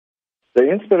The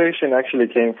inspiration actually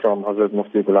came from Hazrat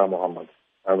Mufti Bilal Muhammad.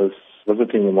 I was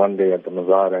visiting him one day at the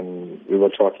Mazar and we were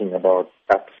talking about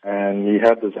apps. And he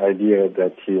had this idea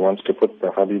that he wants to put the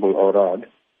Habibul Awrad,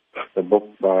 the book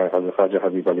by Hazrat Khaja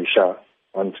Habib Ali Shah,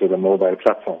 onto the mobile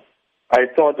platform. I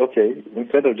thought, okay,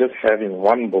 instead of just having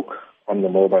one book on the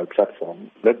mobile platform,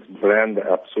 let's brand the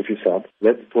app Soofie Saheb.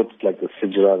 Let's put like the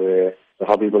Sijra there, the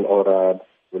Habibul Awrad,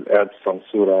 we'll add some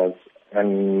surahs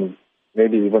and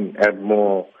maybe even add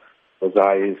more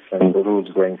Wazais and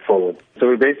Duruds going forward. So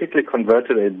we basically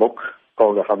converted a book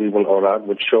called the Habibul Awrad,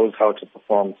 which shows how to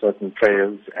perform certain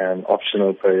prayers and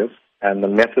optional prayers and the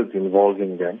methods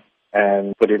involving them,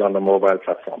 and put it on the mobile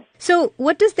platform. So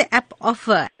what does the app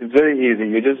offer? It's very easy.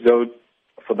 You just go,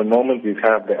 for the moment we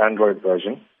have the Android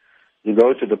version. You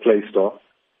go to the Play Store,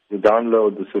 you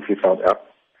download the Soofie Saheb app.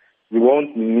 You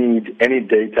won't need any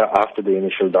data after the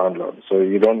initial download, so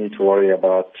you don't need to worry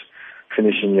about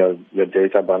finishing your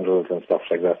data bundles and stuff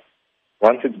like that.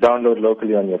 Once it's downloaded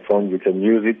locally on your phone, you can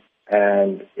use it,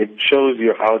 and it shows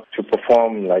you how to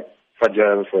perform, like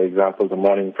Fajr, for example, the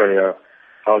morning prayer,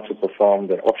 how to perform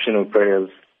the optional prayers.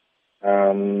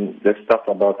 There's stuff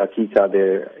about Akika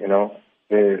there,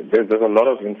 There's a lot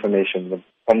of information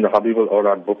from the Habibul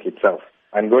Awrad book itself.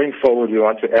 And going forward, we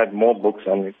want to add more books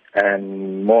on it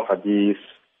and more hadiths,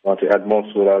 want to add more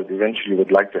surahs. Eventually,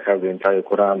 we'd like to have the entire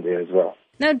Quran there as well.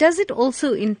 Now, does it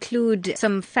also include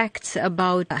some facts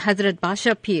about Hazrat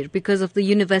Badsha Peer because of the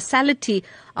universality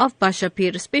of Badsha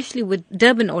Peer, especially with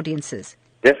Durban audiences?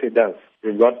 Yes, it does.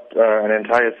 We've got an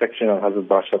entire section on Hazrat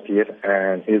Badsha Peer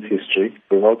and his history.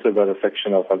 We've also got a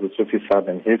section of Hazrat Soofie Saheb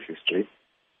and his history.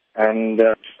 And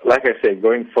like I say,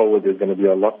 going forward, there's going to be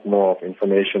a lot more of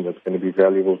information that's going to be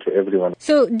valuable to everyone.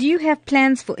 So do you have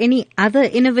plans for any other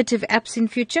innovative apps in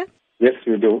future? Yes,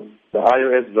 we do. The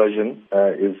iOS version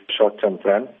is short-term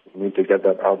plan. We need to get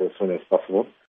that out as soon as possible.